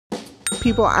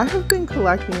People, I have been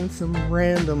collecting some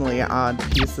randomly odd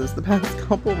pieces the past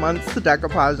couple months to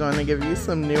decoupage on to give you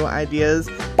some new ideas,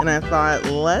 and I thought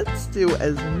let's do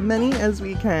as many as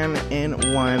we can in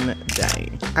one day.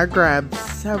 I grabbed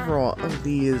several of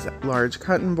these large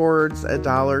cutting boards at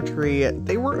Dollar Tree.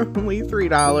 They were only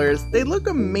 $3. They look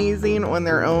amazing on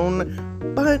their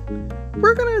own, but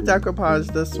we're gonna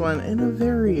decoupage this one in a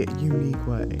very unique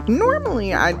way.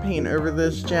 Normally I'd paint over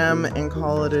this gem and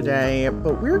call it a day,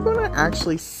 but we're gonna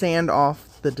actually sand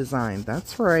off the design.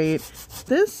 That's right,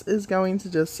 this is going to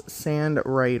just sand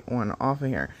right on off of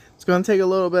here. It's gonna take a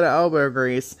little bit of elbow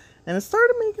grease, and it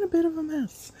started making a bit of a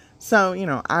mess. So, you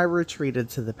know, I retreated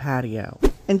to the patio.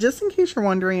 And just in case you're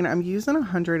wondering, I'm using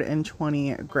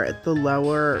 120 grit. The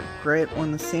lower grit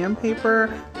on the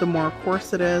sandpaper, the more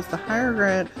coarse it is. The higher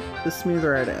grit, the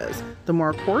smoother it is. The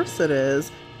more coarse it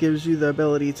is, gives you the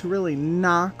ability to really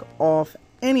knock off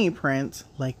any print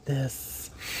like this.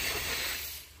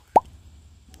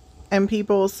 And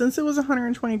people, since it was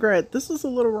 120 grit, this was a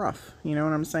little rough, you know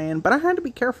what I'm saying? But I had to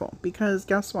be careful because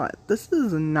guess what? This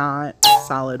is not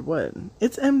solid wood.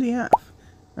 It's MDF,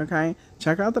 okay?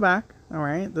 Check out the back, all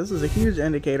right? This is a huge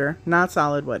indicator, not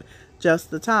solid wood,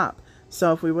 just the top.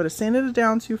 So if we would have sanded it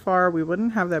down too far, we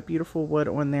wouldn't have that beautiful wood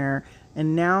on there.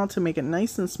 And now to make it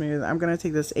nice and smooth, I'm gonna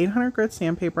take this 800 grit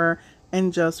sandpaper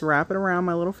and just wrap it around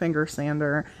my little finger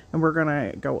sander, and we're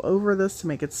gonna go over this to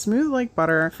make it smooth like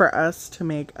butter for us to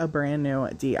make a brand new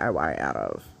DIY out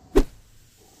of.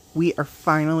 We are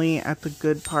finally at the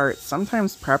good part.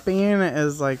 Sometimes prepping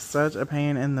is like such a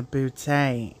pain in the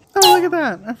booty. Oh, look at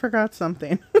that, I forgot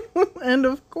something. And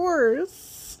of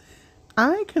course,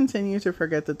 I continue to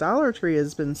forget that Dollar Tree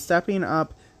has been stepping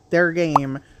up their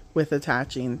game with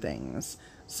attaching things.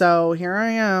 So here I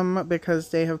am,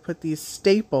 because they have put these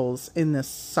staples in this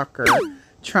sucker,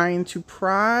 trying to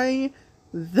pry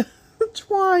the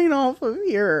twine off of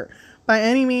here by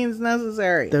any means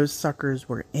necessary. Those suckers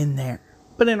were in there.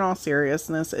 But in all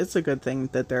seriousness, it's a good thing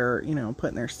that they're, you know,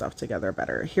 putting their stuff together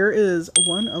better. Here is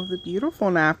one of the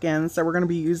beautiful napkins that we're going to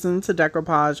be using to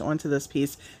decoupage onto this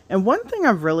piece. And one thing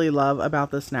I really love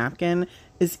about this napkin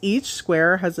is each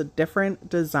square has a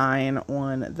different design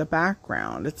on the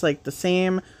background. It's like the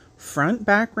same front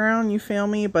background, you feel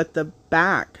me? But the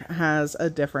back has a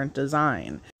different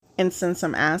design. And since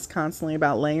I'm asked constantly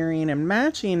about layering and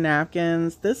matching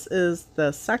napkins, this is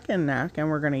the second napkin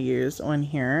we're going to use on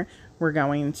here. We're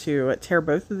going to tear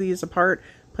both of these apart,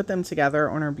 put them together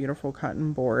on our beautiful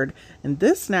cutting board. And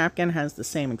this napkin has the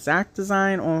same exact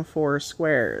design on 4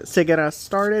 squares. To get us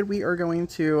started, we are going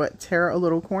to tear a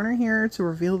little corner here to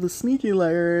reveal the sneaky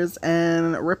layers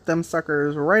and rip them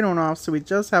suckers right on off, so we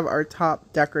just have our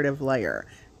top decorative layer.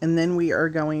 And then we are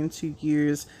going to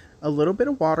use a little bit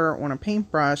of water on a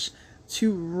paintbrush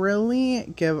to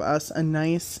really give us a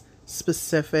nice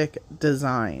specific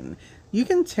design. You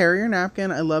can tear your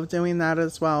napkin. I love doing that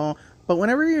as well. But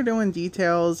whenever you're doing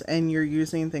details and you're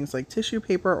using things like tissue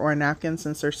paper or a napkin,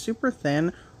 since they're super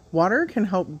thin, water can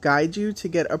help guide you to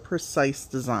get a precise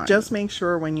design. Just make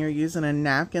sure when you're using a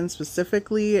napkin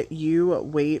specifically, you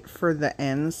wait for the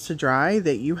ends to dry,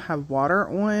 that you have water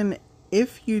on.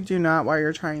 If you do not, while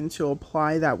you're trying to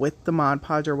apply that with the Mod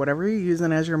Podge or whatever you're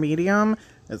using as your medium,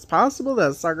 it's possible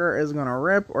that sucker is going to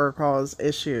rip or cause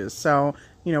issues. So,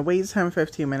 you know, wait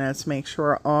 10-15 minutes, make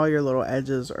sure all your little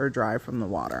edges are dry from the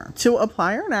water. To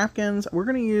apply our napkins, we're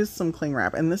going to use some cling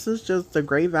wrap, and this is just the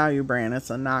Great Value brand. It's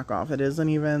a knockoff. It isn't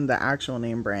even the actual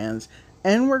name brand.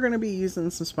 And we're going to be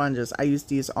using some sponges. I use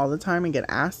these all the time and get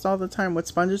asked all the time, what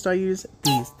sponges do I use?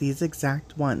 These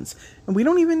exact ones. And we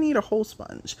don't even need a whole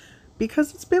sponge,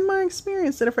 because it's been my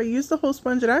experience that if I use the whole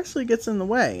sponge, it actually gets in the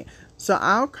way. So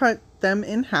I'll cut them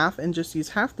in half and just use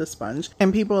half the sponge.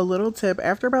 And people, a little tip,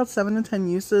 after about 7 to 10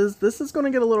 uses, this is going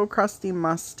to get a little crusty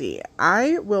musty.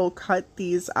 I will cut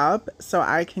these up so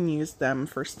I can use them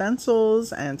for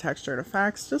stencils and textured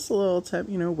effects. Just a little tip,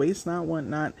 you know, waste not, want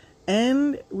not.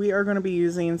 And we are going to be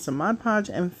using some Mod Podge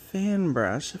and fan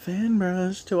brush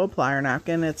to apply our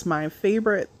napkin. It's my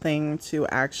favorite thing to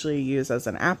actually use as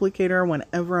an applicator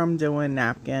whenever I'm doing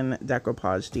napkin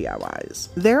decoupage DIYs.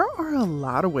 There are a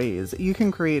lot of ways you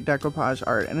can create decoupage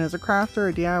art, and as a crafter,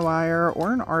 a DIYer,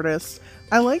 or an artist,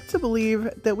 I like to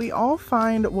believe that we all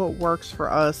find what works for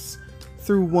us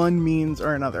through one means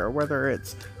or another, whether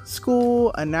it's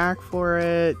school, a knack for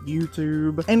it,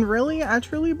 YouTube. And really, I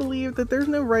truly believe that there's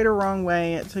no right or wrong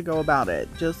way to go about it.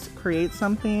 Just create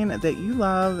something that you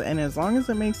love, and as long as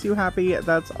it makes you happy,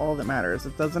 that's all that matters.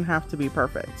 It doesn't have to be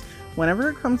perfect. Whenever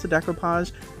it comes to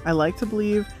decoupage, I like to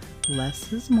believe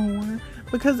less is more,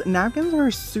 because napkins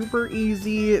are super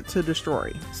easy to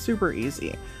destroy. Super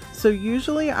easy. So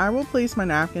usually I will place my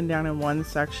napkin down in one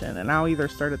section, and I'll either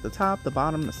start at the top, the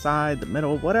bottom, the side, the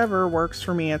middle, whatever works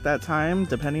for me at that time,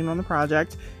 depending on the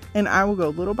project. And I will go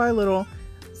little by little,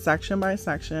 section by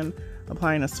section,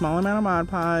 applying a small amount of Mod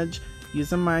Podge,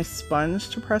 using my sponge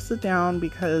to press it down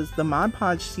because the Mod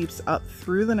Podge seeps up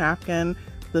through the napkin.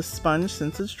 The sponge,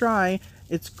 since it's dry,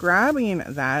 it's grabbing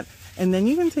that, and then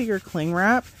you can take your cling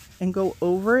wrap and go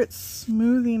over it,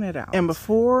 smoothing it out. And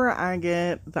before I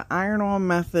get the iron-on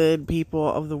method people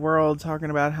of the world talking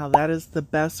about how that is the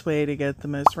best way to get the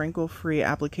most wrinkle-free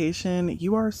application,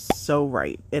 you are so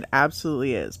right. It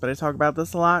absolutely is. But I talk about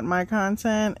this a lot in my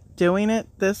content. Doing it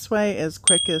this way is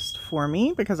quickest for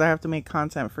me because I have to make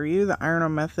content for you. The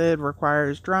iron-on method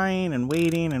requires drying and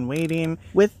waiting and waiting.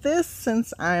 With this,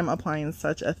 since I'm applying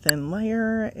such a thin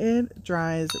layer, it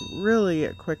dries really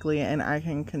quickly and I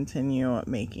can continue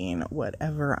making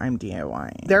whatever I'm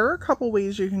DIYing. There are a couple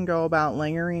ways you can go about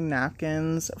layering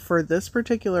napkins. For this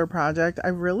particular project, I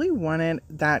really wanted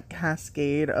that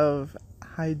cascade of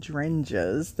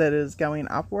hydrangeas that is going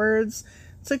upwards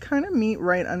to kind of meet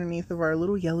right underneath of our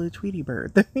little yellow Tweety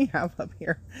bird that we have up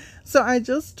here. So I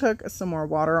just took some more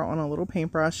water on a little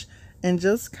paintbrush and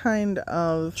just kind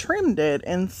of trimmed it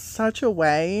in such a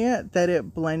way that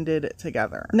it blended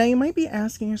together. Now you might be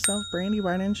asking yourself, Brandy,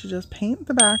 why didn't you just paint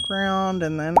the background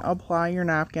and then apply your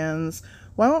napkins?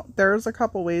 Well, there's a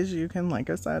couple ways you can, like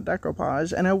I said,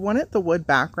 decoupage, and I wanted the wood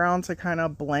background to kind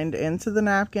of blend into the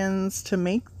napkins to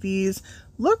make these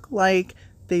look like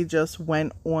they just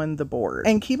went on the board.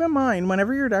 And keep in mind,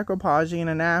 whenever you're decoupaging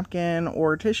a napkin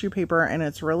or tissue paper and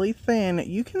it's really thin,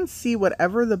 you can see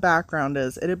whatever the background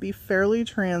is. It'll be fairly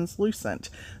translucent.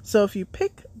 So if you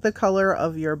pick the color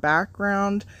of your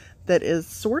background that is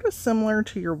sort of similar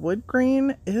to your wood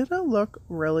grain, it'll look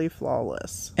really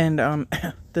flawless. And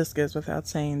this goes without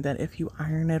saying that if you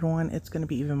iron it on, it's going to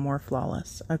be even more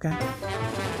flawless, okay?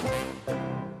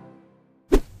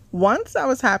 Once I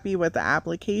was happy with the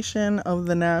application of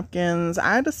the napkins,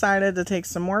 I decided to take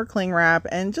some more cling wrap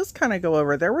and just kind of go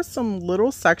over. There were some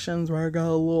little sections where I got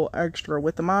a little extra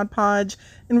with the Mod Podge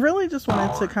and really just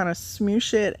wanted to kind of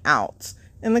smoosh it out.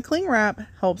 And the cling wrap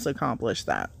helps accomplish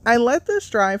that. I let this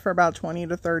dry for about 20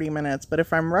 to 30 minutes, but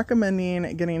if I'm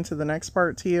recommending getting to the next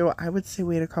part to you, I would say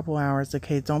wait a couple hours,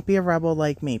 okay? Don't be a rebel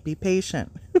like me. Be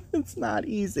patient. It's not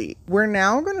easy. We're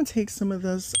now going to take some of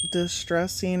this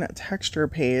distressing texture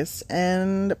paste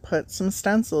and put some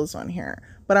stencils on here.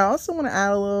 But I also want to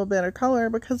add a little bit of color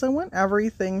because I want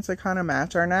everything to kind of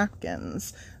match our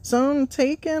napkins. So I'm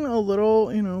taking a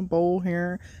little, bowl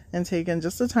here and taking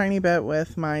just a tiny bit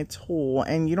with my tool.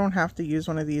 And you don't have to use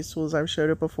one of these tools. I've showed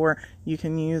it before. You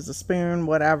can use a spoon,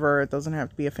 whatever. It doesn't have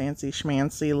to be a fancy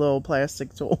schmancy little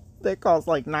plastic tool that costs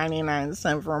like 99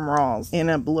 cents from Ross in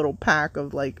a little pack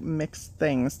of like mixed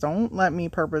things. Don't let me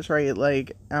perpetrate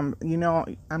like, I'm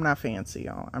not fancy,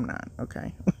 y'all. I'm not,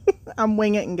 okay? I'm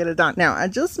wing it and get it done. Now, I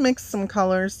just mixed some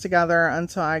colors together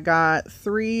until I got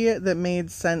 3 that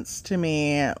made sense to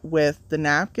me with the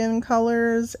napkin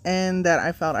colors and that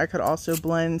I felt I could also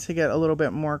blend to get a little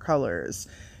bit more colors.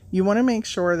 You want to make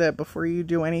sure that before you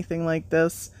do anything like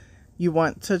this, you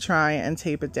want to try and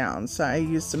tape it down. So I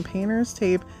used some painter's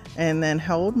tape and then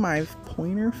held my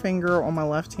pointer finger on my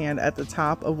left hand at the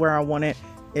top of where I wanted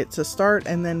it to start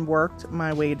and then worked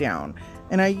my way down.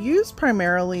 And I used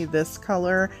primarily this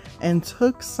color and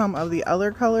took some of the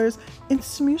other colors and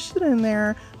smooshed it in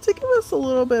there to give us a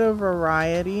little bit of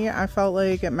variety. I felt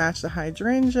like it matched the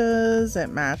hydrangeas,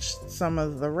 it matched some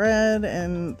of the red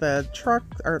and the truck,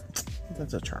 or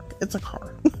that's a truck, it's a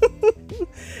car.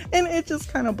 And it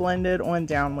just kind of blended on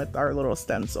down with our little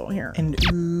stencil here. And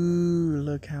ooh,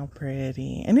 look how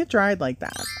pretty. And it dried like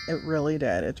that. It really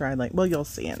did. It dried like, well, you'll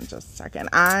see in just a second.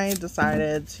 I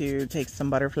decided to take some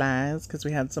butterflies because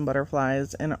we had some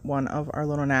butterflies in one of our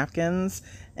little napkins.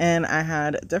 And I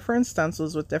had different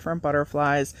stencils with different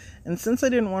butterflies. And since I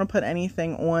didn't want to put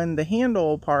anything on the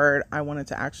handle part, I wanted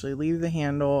to actually leave the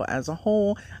handle as a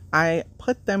whole. I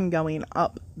put them going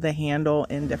up the handle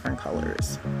in different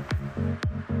colors.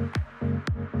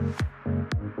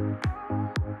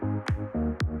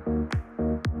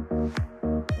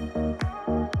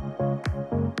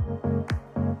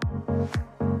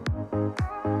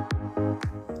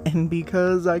 And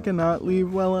because I cannot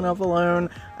leave well enough alone,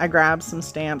 I grabbed some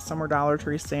stamps. Some were Dollar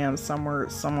Tree stamps, some were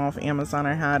some off Amazon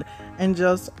I had, and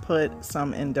just put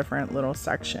some in different little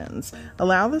sections.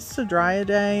 Allow this to dry a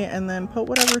day and then put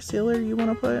whatever sealer you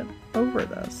want to put over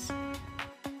this.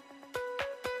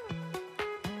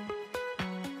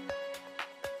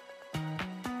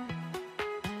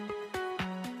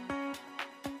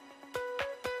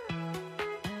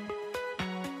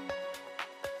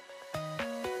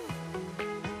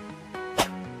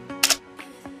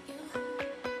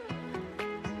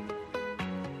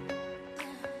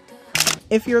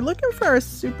 If you're looking for a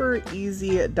super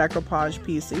easy decoupage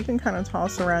piece that you can kind of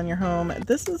toss around your home,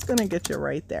 this is going to get you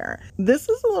right there. This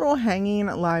is a little hanging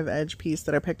live edge piece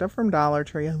that I picked up from Dollar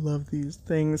Tree. I love these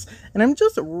things. And I'm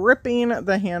just ripping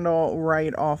the handle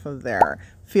right off of there.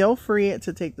 Feel free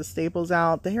to take the staples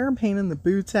out. They are a pain in the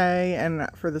booty, and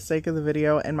for the sake of the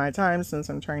video and my time, since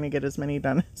I'm trying to get as many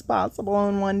done as possible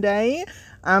in one day,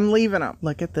 I'm leaving them.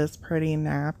 Look at this pretty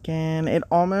napkin. It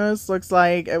almost looks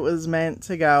like it was meant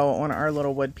to go on our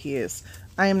little wood piece.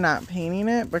 I am not painting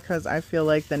it because I feel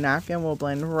like the napkin will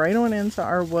blend right on into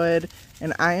our wood,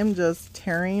 and I am just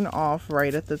tearing off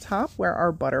right at the top where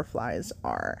our butterflies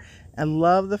are. I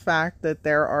love the fact that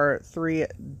there are 3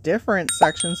 different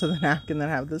sections of the napkin that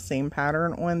have the same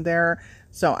pattern on there.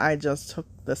 So I just took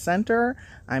the center,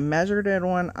 I measured it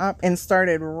on up and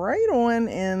started right on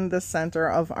in the center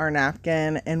of our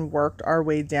napkin and worked our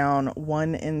way down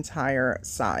one entire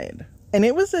side. And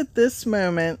it was at this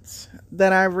moment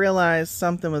that I realized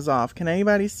something was off. Can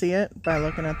anybody see it by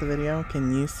looking at the video?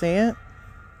 Can you see it?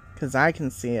 Because I can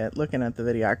see it looking at the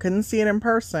video. I couldn't see it in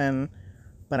person,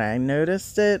 but I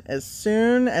noticed it as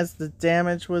soon as the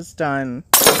damage was done.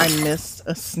 I missed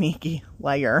a sneaky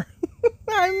layer.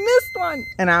 I missed one.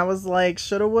 And I was like,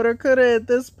 shoulda, woulda, coulda. At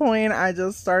this point, I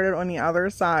just started on the other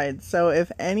side. So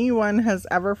if anyone has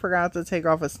ever forgot to take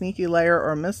off a sneaky layer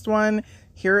or missed one,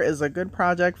 here is a good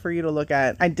project for you to look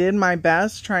at. I did my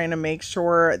best trying to make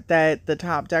sure that the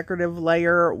top decorative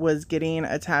layer was getting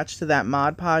attached to that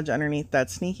Mod Podge underneath that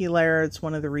sneaky layer. It's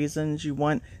one of the reasons you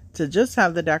want to just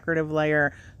have the decorative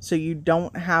layer so you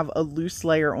don't have a loose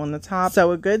layer on the top.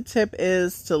 So a good tip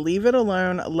is to leave it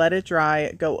alone, let it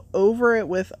dry, go over it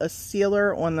with a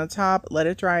sealer on the top, let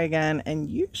it dry again, and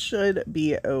you should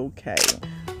be okay.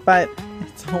 But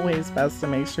it's always best to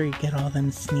make sure you get all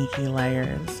them sneaky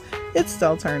layers. It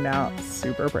still turned out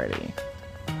super pretty.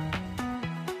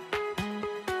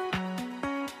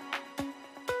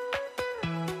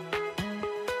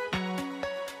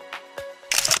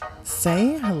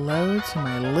 Say hello to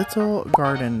my little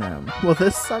garden gnome. Well,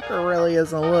 this sucker really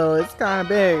isn't little. It's kind of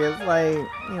big. It's like,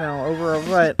 you know, over a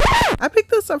foot. I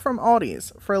picked this up from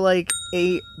Aldi's for like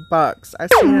 $8. I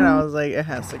seen it. I was like, it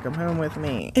has to come home with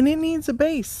me. And it needs a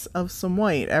base of some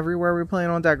white everywhere we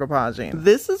plan on decoupaging.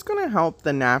 This is going to help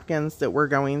the napkins that we're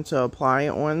going to apply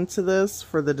onto this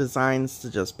for the designs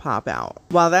to just pop out.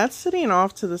 While that's sitting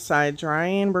off to the side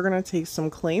drying, we're going to take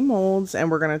some clay molds and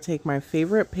we're going to take my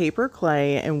favorite paper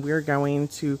clay and we're going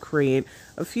to create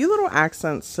a few little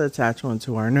accents to attach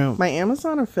onto our gnome. My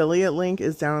Amazon affiliate link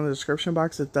is down in the description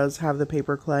box. It does have the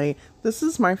paper clay. This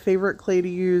is my favorite clay to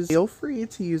use. Feel free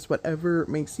to use whatever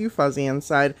makes you fuzzy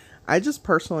inside. I just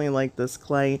personally like this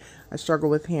clay. I struggle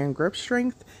with hand grip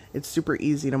strength. It's super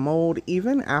easy to mold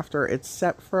even after it's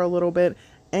set for a little bit,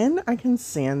 and I can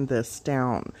sand this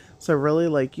down. So I really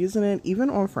like using it even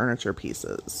on furniture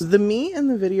pieces. The me in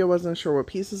the video wasn't sure what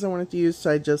pieces I wanted to use,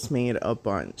 so I just made a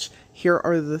bunch. Here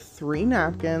are the 3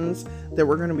 napkins that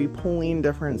we're going to be pulling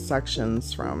different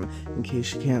sections from. In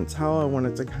case you can't tell, I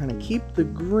wanted to kind of keep the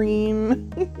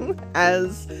green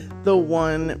as the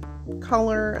one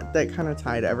color that kind of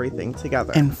tied everything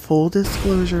together. And full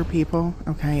disclosure, people,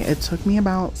 okay, it took me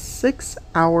about 6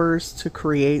 hours to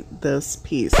create this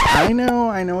piece. I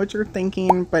know what you're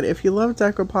thinking, but if you love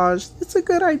decoupage, it's a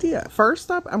good idea.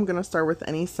 First up, I'm going to start with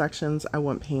any sections I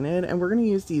want painted, and we're going to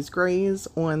use these grays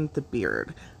on the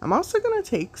beard. I'm also going to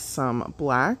take some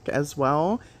black as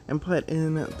well and put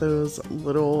in those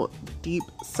little deep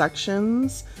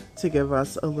sections to give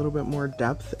us a little bit more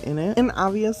depth in it. And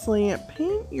obviously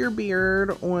paint your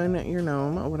beard on your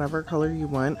gnome, whatever color you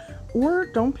want, or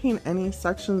don't paint any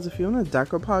sections. If you want to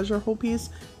decoupage your whole piece,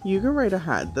 you go right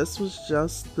ahead. This was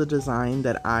just the design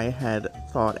that I had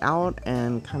thought out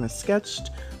and kind of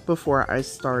sketched before I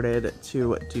started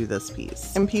to do this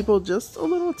piece. And people, just a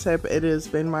little tip, it has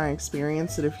been my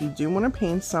experience that if you do want to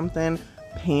paint something,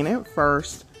 paint it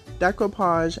first,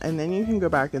 decoupage, and then you can go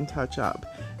back and touch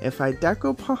up. If I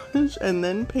decoupage and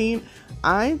then paint,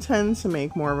 I tend to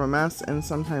make more of a mess and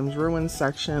sometimes ruin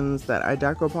sections that I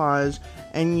decoupage,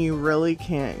 and you really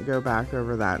can't go back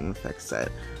over that and fix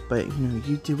it. But you know,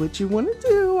 you do what you want to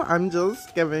do. I'm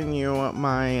just giving you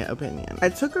my opinion. I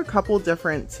took a couple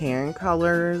different tan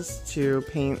colors to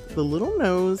paint the little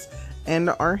nose and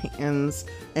our hands,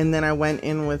 and then I went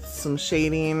in with some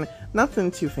shading,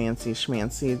 nothing too fancy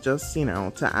schmancy, just, you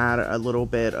know, to add a little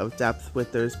bit of depth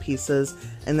with those pieces.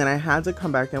 And then I had to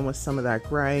come back in with some of that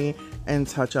gray and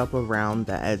touch up around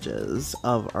the edges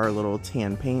of our little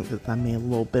tan paint because I made a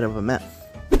little bit of a mess.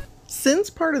 Since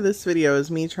part of this video is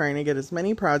me trying to get as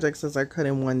many projects as I could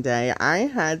in one day, I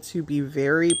had to be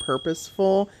very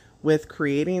purposeful with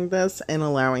creating this and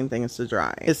allowing things to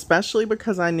dry, especially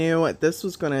because I knew this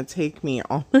was going to take me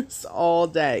almost all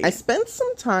day. I spent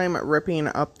some time ripping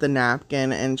up the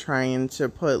napkin and trying to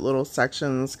put little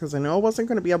sections because I know I wasn't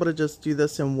going to be able to just do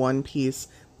this in one piece.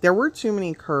 There were too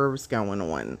many curves going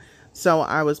on. So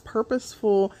I was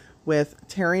purposeful with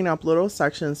tearing up little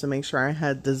sections to make sure I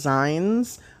had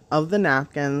designs of the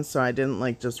napkins, so I didn't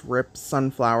like just rip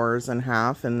sunflowers in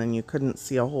half and then you couldn't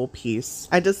see a whole piece.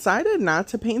 I decided not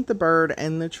to paint the bird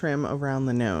and the trim around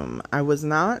the gnome. I was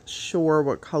not sure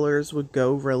what colors would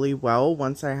go really well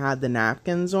once I had the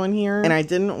napkins on here, and I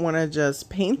didn't want to just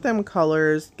paint them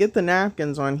colors, get the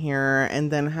napkins on here, and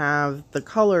then have the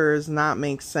colors not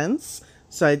make sense.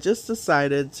 So I just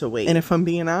decided to wait. And if I'm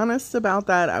being honest about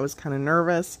that, I was kind of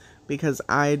nervous because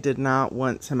I did not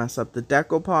want to mess up the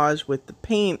decoupage with the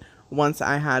paint once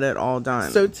I had it all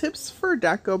done. So tips for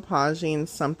decoupaging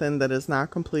something that is not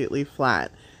completely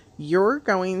flat. You're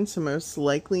going to most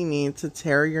likely need to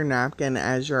tear your napkin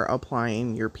as you're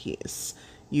applying your piece.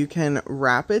 You can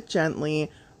wrap it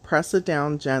gently, press it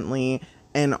down gently,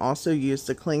 and also use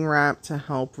the cling wrap to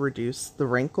help reduce the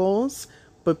wrinkles.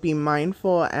 But be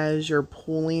mindful as you're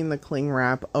pulling the cling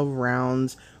wrap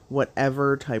around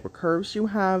whatever type of curves you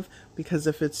have, because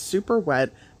if it's super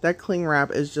wet, that cling wrap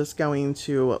is just going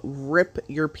to rip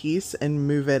your piece and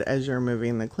move it as you're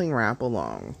moving the cling wrap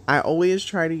along. I always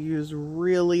try to use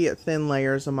really thin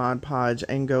layers of Mod Podge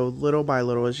and go little by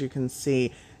little. As you can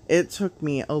see, it took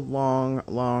me a long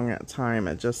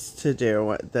time just to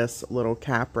do this little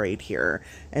cap right here.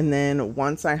 And then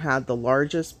once I had the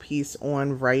largest piece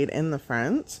on right in the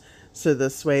front, so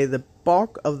this way the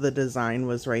bulk of the design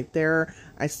was right there,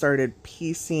 I started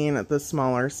piecing the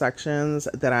smaller sections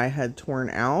that I had torn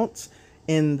out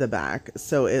in the back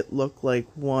so it looked like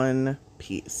one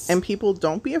piece. And people,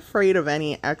 don't be afraid of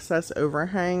any excess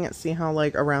overhang. See how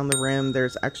like around the rim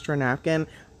there's extra napkin?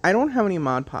 I don't have any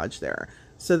Mod Podge there.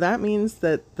 So that means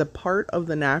that the part of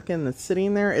the napkin that's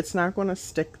sitting there, it's not going to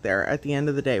stick there at the end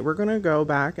of the day. We're going to go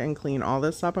back and clean all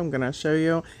this up. I'm going to show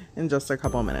you in just a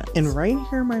couple minutes. And right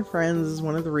here, my friends, is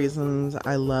one of the reasons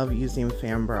I love using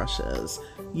fan brushes.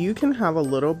 You can have a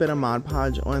little bit of Mod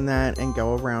Podge on that and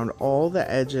go around all the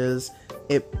edges.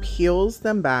 It peels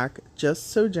them back just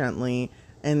so gently,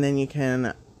 and then you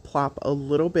can plop a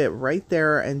little bit right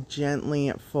there and gently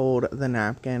fold the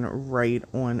napkin right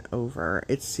on over.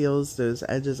 It seals those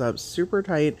edges up super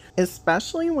tight,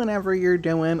 especially whenever you're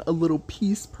doing a little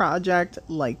piece project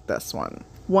like this one.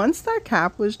 Once that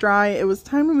cap was dry, it was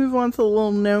time to move on to the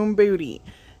little gnome booty.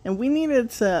 And we needed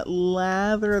to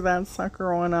lather that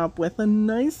sucker on up with a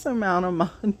nice amount of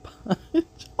Mod Podge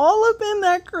all up in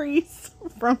that crease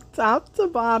from top to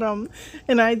bottom.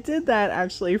 And I did that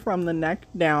actually from the neck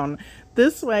down.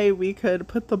 This way we could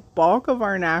put the bulk of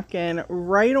our napkin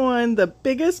right on the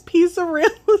biggest piece of real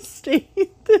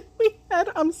estate that we had.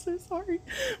 I'm so sorry.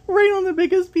 Right on the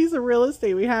biggest piece of real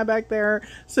estate we had back there,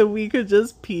 so we could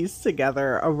just piece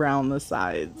together around the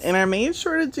sides. And I made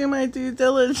sure to do my due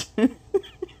diligence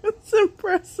to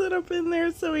press it up in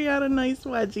there so we had a nice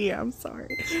wedgie. I'm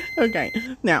sorry. Okay,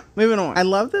 now moving on. I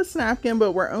love this napkin,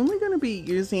 but we're only going to be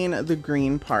using the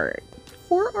green part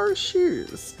for our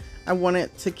shoes. I want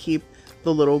it to keep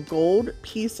the little gold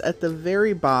piece at the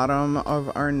very bottom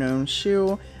of our gnome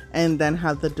shoe and then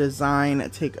have the design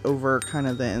take over kind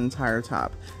of the entire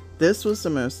top. This was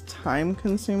the most time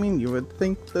consuming. You would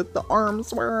think that the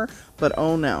arms were, but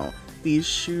oh no, these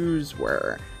shoes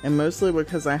were. And mostly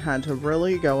because I had to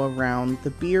really go around the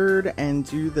beard and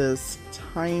do this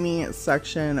tiny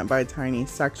section by tiny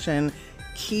section,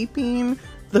 keeping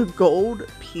the gold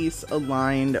piece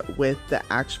aligned with the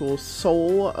actual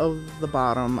sole of the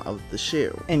bottom of the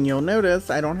shoe. And you'll notice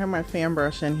I don't have my fan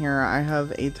brush in here. I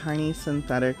have a tiny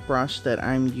synthetic brush that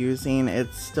I'm using.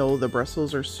 It's still, the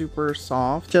bristles are super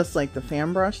soft, just like the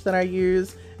fan brush that I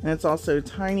use. And it's also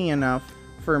tiny enough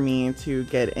for me to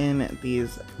get in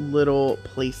these little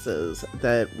places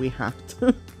that we have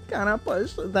to kind of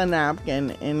push the napkin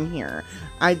in here.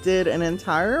 I did an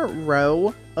entire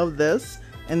row of this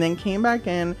and then came back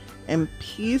in and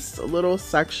pieced little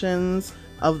sections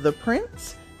of the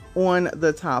print on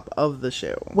the top of the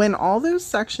shoe. When all those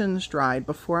sections dried,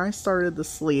 before I started the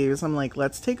sleeves, I'm like,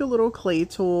 let's take a little clay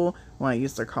tool, well, I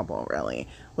used a couple really,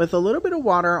 with a little bit of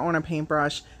water on a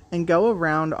paintbrush and go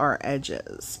around our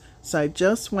edges. So I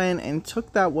just went and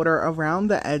took that water around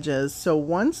the edges. So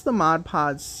once the Mod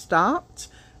Podge stopped,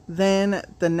 then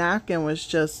the napkin was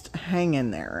just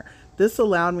hanging there. This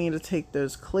allowed me to take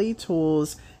those clay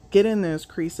tools, get in those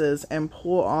creases, and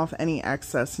pull off any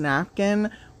excess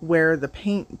napkin where the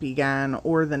paint began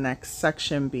or the next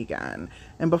section began.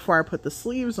 And before I put the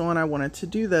sleeves on, I wanted to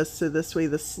do this so this way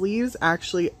the sleeves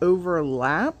actually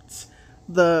overlapped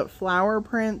the flower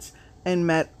print and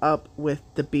met up with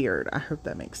the beard. I hope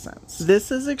that makes sense. This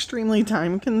is extremely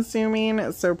time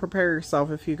consuming, so prepare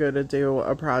yourself if you go to do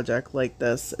a project like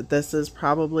this. This is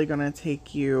probably going to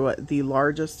take you the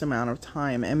largest amount of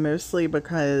time, and mostly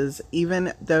because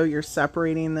even though you're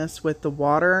separating this with the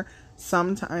water,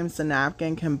 sometimes the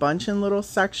napkin can bunch in little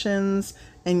sections,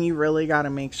 and you really got to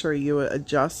make sure you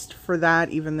adjust for that.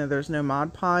 Even though there's no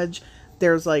Mod Podge,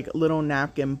 there's like little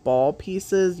napkin ball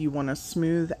pieces you want to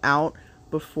smooth out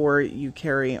before you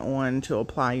carry on to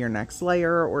apply your next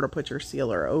layer or to put your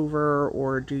sealer over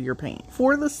or do your paint.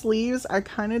 For the sleeves, I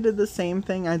kind of did the same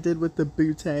thing I did with the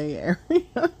bootay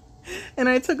area. And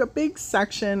I took a big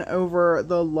section over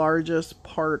the largest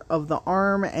part of the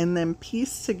arm and then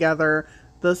pieced together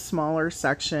the smaller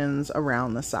sections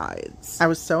around the sides. I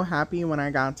was so happy when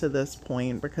I got to this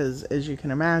point because, as you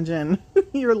can imagine,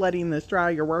 you're letting this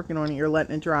dry, you're working on it, you're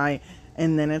letting it dry,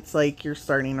 and then it's like you're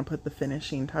starting to put the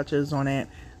finishing touches on it,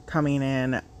 coming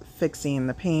in, fixing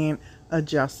the paint,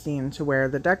 adjusting to where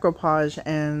the decoupage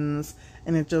ends,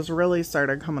 and it just really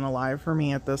started coming alive for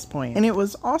me at this point. And it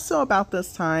was also about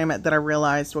this time that I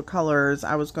realized what colors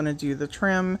I was going to do the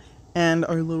trim and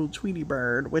our little Tweety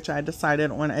bird, which I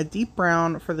decided on a deep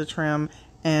brown for the trim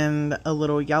and a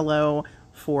little yellow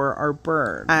for our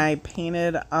bird. I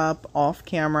painted up off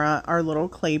camera our little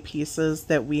clay pieces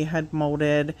that we had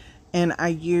molded, and I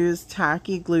used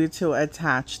tacky glue to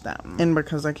attach them. And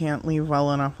because I can't leave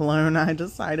well enough alone, I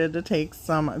decided to take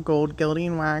some gold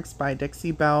gilding wax by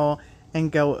Dixie Belle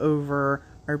and go over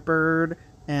our bird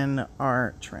and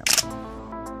our trim.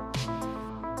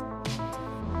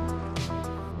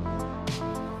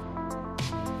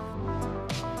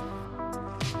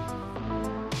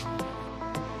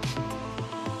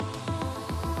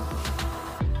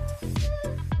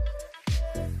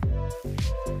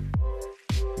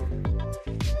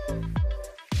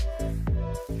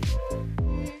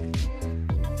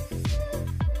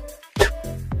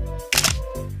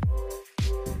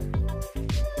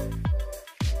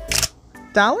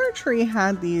 Dollar Tree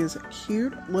had these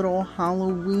cute little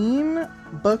Halloween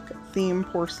book theme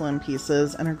porcelain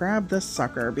pieces, and I grabbed this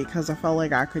sucker because I felt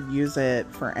like I could use it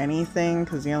for anything,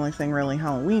 because the only thing really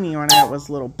Halloweeny on it was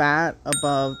a little bat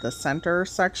above the center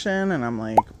section, and I'm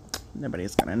like,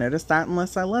 nobody's gonna notice that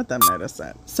unless I let them notice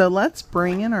it. So let's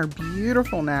bring in our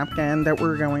beautiful napkin that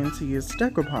we're going to use to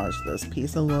decoupage this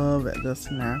piece. I love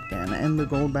this napkin and the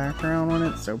gold background on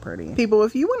it, so pretty. People,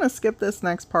 if you want to skip this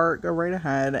next part, go right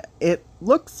ahead. It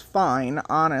looks fine,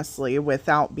 honestly,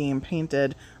 without being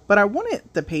painted, but I wanted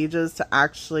the pages to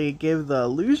actually give the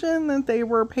illusion that they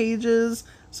were pages,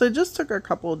 so I just took a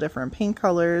couple different paint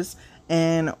colors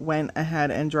and went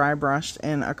ahead and dry brushed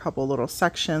in a couple little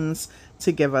sections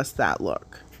to give us that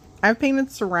look. I've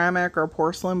painted ceramic or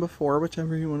porcelain before,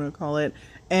 whichever you want to call it,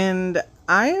 and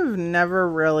I have never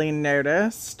really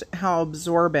noticed how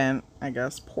absorbent, I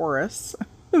guess porous,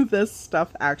 this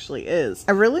stuff actually is.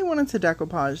 I really wanted to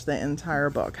decoupage the entire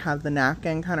book, have the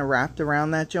napkin kind of wrapped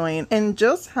around that joint, and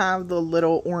just have the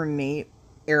little ornate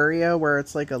area where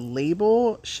it's like a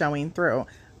label showing through.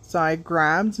 So I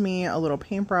grabbed me a little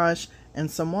paintbrush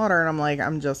and some water, and I'm like,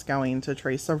 I'm just going to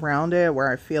trace around it where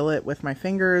I feel it with my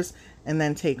fingers, and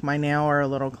then take my nail or a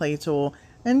little clay tool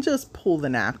and just pull the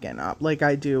napkin up like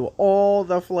I do all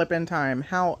the flipping time.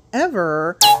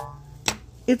 However,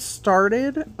 it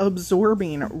started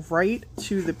absorbing right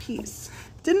to the piece.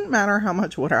 Didn't matter how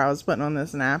much water I was putting on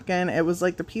this napkin. It was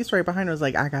like the piece right behind it was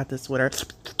like, I got this water.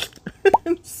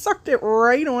 And sucked it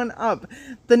right on up.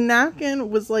 The napkin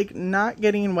was like not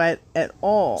getting wet at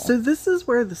all. So this is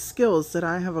where the skills that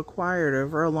I have acquired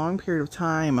over a long period of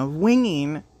time of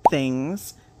winging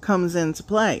things comes into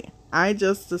play. I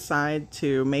just decide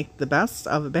to make the best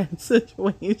of a bad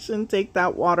situation, take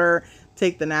that water,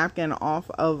 take the napkin off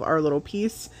of our little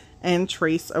piece, and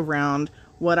trace around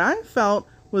what I felt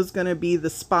was going to be the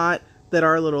spot that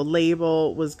our little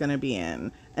label was going to be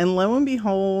in. And lo and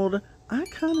behold, I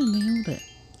kind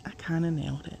of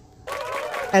nailed it.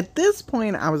 At this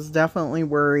point, I was definitely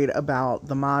worried about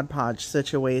the Mod Podge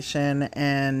situation,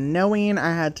 and knowing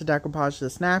I had to decoupage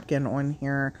this napkin on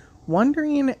here,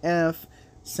 wondering if,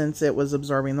 since it was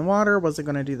absorbing the water, was it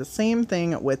going to do the same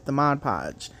thing with the Mod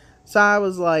Podge? So I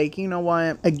was like, you know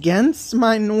what? Against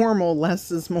my normal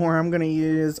less is more, I'm going to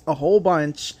use a whole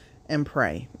bunch and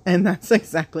pray. And that's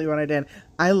exactly what I did.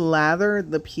 I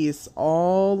lathered the piece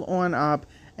all on up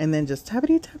and then just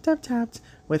tappity-tap-tap-tapped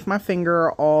with my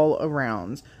finger all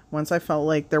around. Once I felt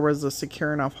like there was a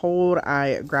secure enough hold,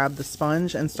 I grabbed the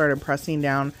sponge and started pressing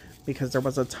down because there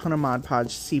was a ton of Mod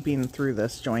Podge seeping through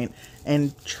this joint.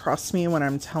 And trust me when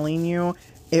I'm telling you,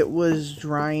 it was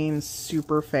drying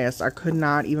super fast. I could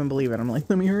not even believe it. I'm like,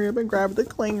 let me hurry up and grab the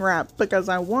cling wrap because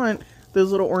I want those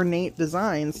little ornate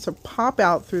designs to pop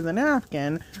out through the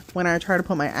napkin when I try to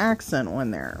put my accent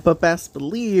on there. But best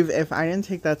believe if I didn't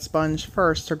take that sponge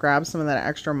first to grab some of that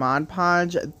extra Mod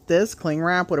Podge, this cling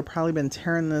wrap would have probably been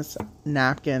tearing this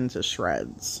napkin to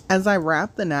shreds. As I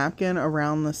wrapped the napkin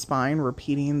around the spine,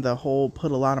 repeating the whole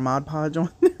put a lot of Mod Podge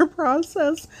on there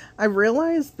process, I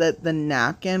realized that the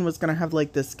napkin was going to have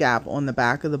like this gap on the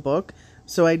back of the book.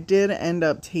 So I did end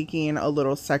up taking a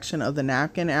little section of the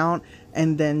napkin out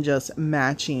and then just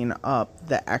matching up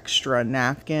the extra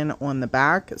napkin on the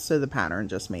back, so the pattern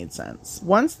just made sense.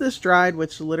 Once this dried,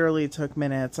 which literally took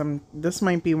minutes, this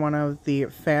might be one of the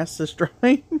fastest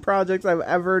drying projects I've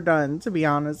ever done, to be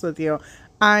honest with you.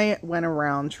 I went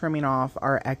around trimming off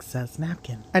our excess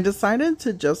napkin. I decided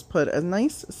to just put a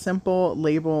nice simple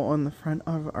label on the front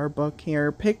of our book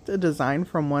here, picked a design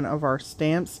from one of our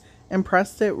stamps, and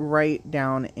pressed it right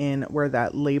down in where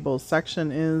that label section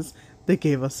is that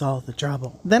gave us all the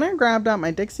trouble. Then I grabbed out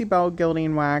my Dixie Belle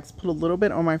gilding wax, put a little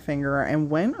bit on my finger, and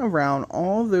went around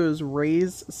all those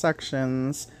raised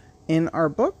sections in our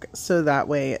book so that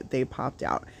way they popped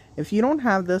out. If you don't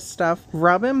have this stuff,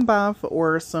 Rub and Buff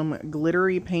or some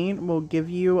glittery paint will give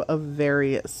you a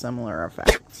very similar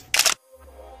effect.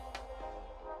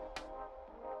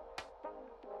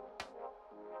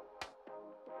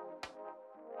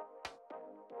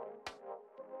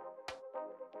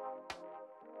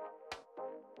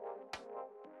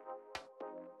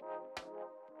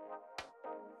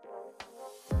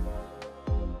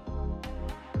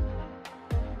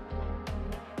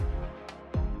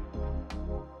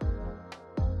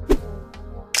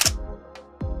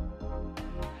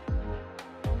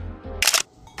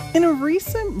 In a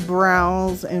recent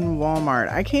browse in Walmart,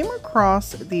 I came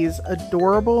across these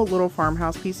adorable little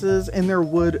farmhouse pieces in their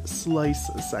wood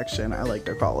slice section, I like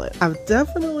to call it. I've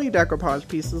definitely decoupaged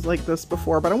pieces like this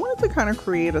before, but I wanted to kind of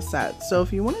create a set. So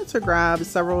if you wanted to grab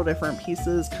several different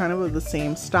pieces kind of the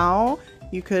same style,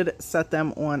 you could set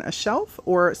them on a shelf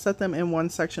or set them in one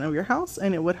section of your house,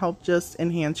 and it would help just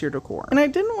enhance your decor. And I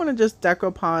didn't want to just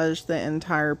decoupage the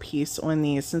entire piece on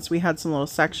these. Since we had some little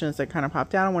sections that kind of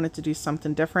popped out, I wanted to do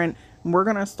something different. We're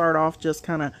going to start off just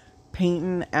kind of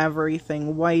painting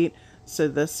everything white, so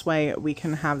this way we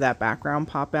can have that background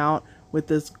pop out with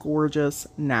this gorgeous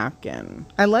napkin.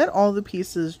 I let all the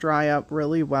pieces dry up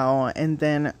really well and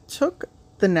then took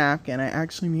the napkin. I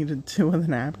actually needed 2 of the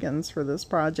napkins for this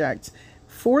project.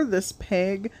 For this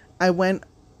pig, I went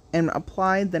and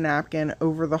applied the napkin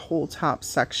over the whole top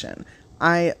section.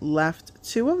 I left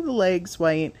 2 of the legs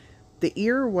white, the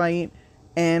ear white,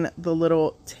 and the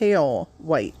little tail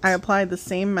white. I applied the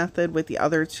same method with the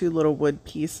other 2 little wood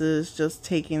pieces, just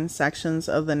taking sections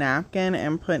of the napkin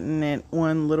and putting it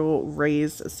on little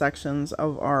raised sections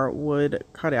of our wood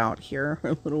cutout here,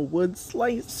 a little wood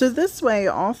slice. So this way,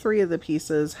 all 3 of the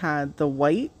pieces had the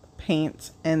white paint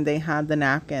and they had the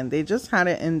napkin. They just had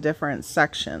it in different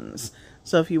sections.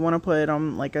 So if you want to put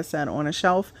them, like I said, on a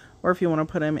shelf, or if you want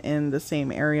to put them in the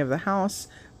same area of the house,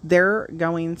 they're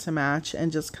going to match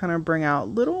and just kind of bring out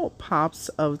little pops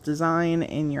of design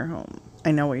in your home.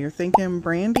 I know what you're thinking,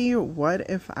 Brandy, what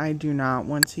if I do not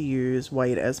want to use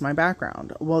white as my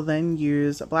background? Well, then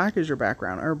use black as your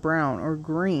background, or brown, or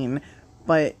green.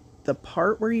 But the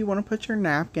part where you want to put your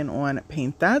napkin on,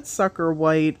 paint that sucker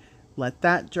white, let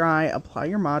that dry, apply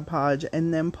your Mod Podge,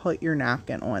 and then put your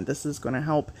napkin on. This is going to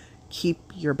help keep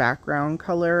your background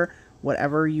color,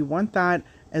 whatever you want that,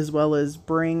 as well as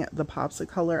bring the pops of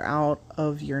color out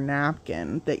of your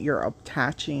napkin that you're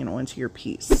attaching onto your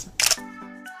piece.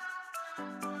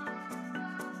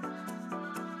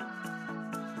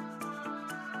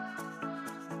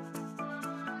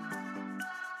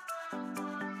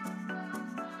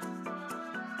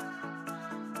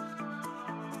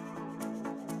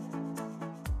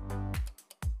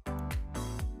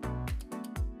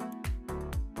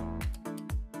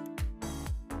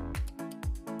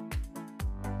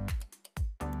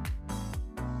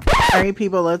 Alright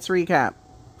people, let's recap.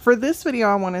 For this video,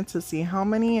 I wanted to see how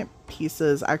many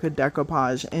pieces I could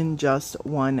decoupage in just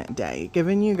one day,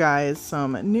 giving you guys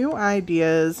some new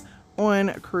ideas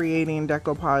on creating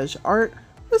decoupage art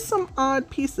with some odd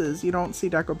pieces you don't see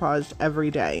decoupaged every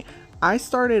day. I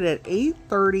started at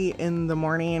 8:30 in the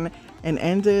morning and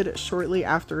ended shortly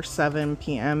after 7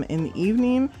 p.m. in the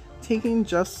evening. taking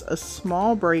just a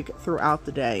small break throughout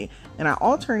the day, and I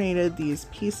alternated these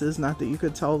pieces, not that you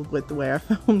could tell with the way I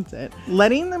filmed it,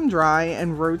 letting them dry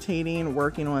and rotating,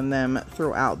 working on them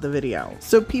throughout the video.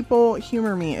 So people,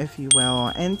 humor me if you will,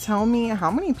 and tell me,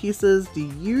 how many pieces do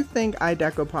you think I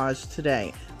decoupaged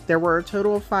today? There were a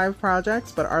total of 5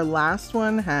 projects, but our last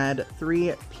one had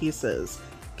 3 pieces,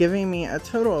 giving me a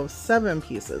total of 7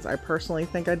 pieces. I personally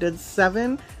think I did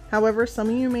 7. However, some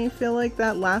of you may feel like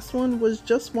that last one was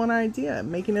just one idea,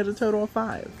 making it a total of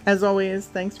 5. As always,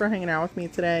 thanks for hanging out with me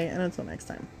today, and until next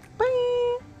time.